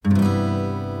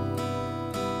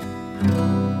Coyote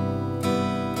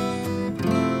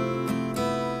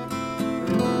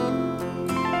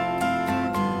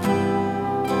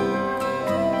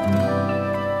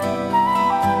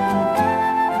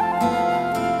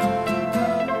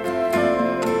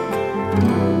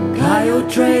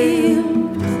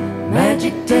trails,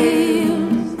 magic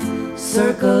tales,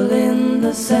 circle in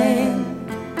the sand.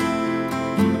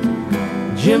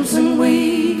 Jimson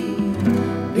weed,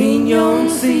 pinon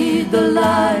seed, the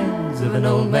lines of an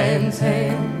old man's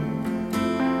hand.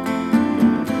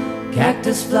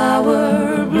 Cactus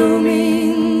flower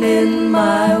blooming in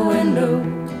my window,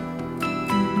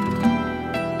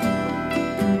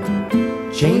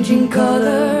 changing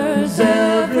colors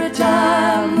every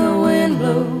time the wind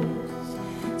blows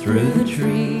through the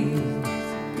trees.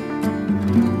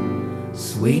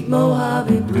 Sweet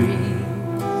Mojave breeze.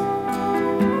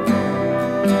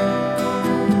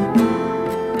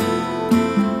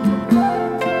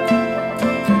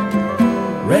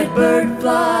 Redbird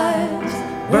flies,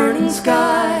 burning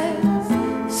skies,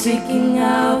 seeking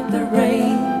out the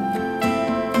rain.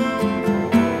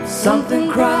 Something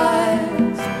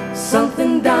cries,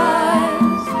 something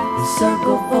dies, the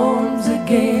circle forms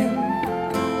again.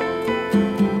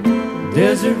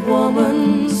 Desert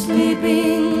woman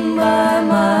sleeping by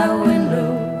my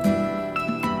window,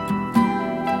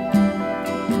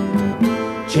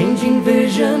 changing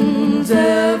visions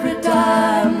every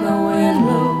time the wind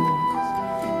blows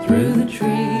through the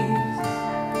trees.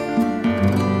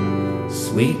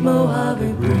 Sweet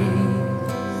Mojave breeze.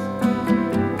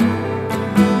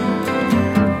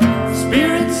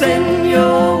 Spirit, send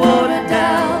your water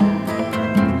down.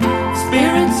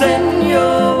 Spirit, send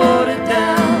your water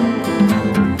down.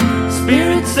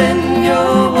 Spirit, send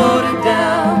your water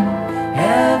down.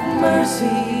 Have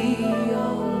mercy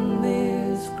on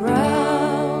this ground.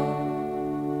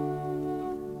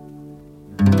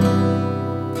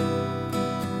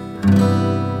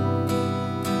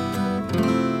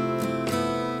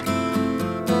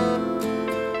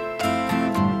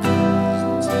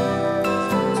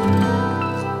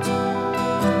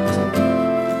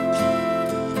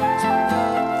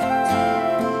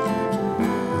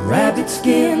 Rabbit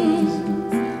skins,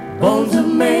 bones of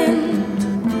men,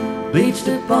 bleached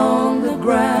upon the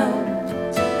ground.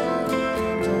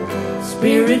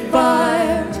 Spirit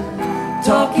fire,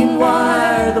 talking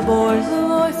wire, the boy's a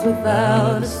voice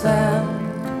without a sound.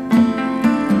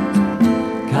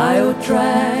 Coyote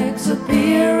tracks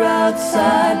appear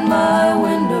outside my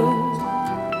window,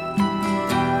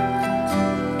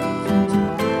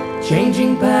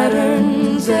 changing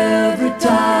patterns every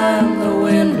time the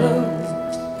wind blows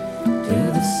to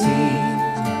the sea.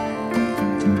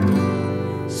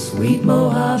 Sweet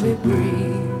Mojave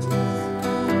breeze.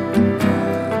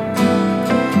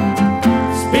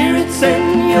 Spirit,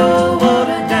 send your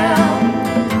water down.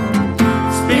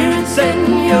 Spirit, send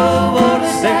your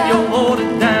water, send your water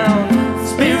down.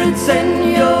 Spirit,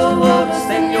 send your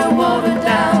water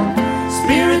down.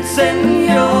 Spirit, send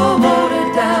your water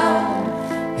down.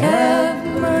 Have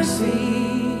mercy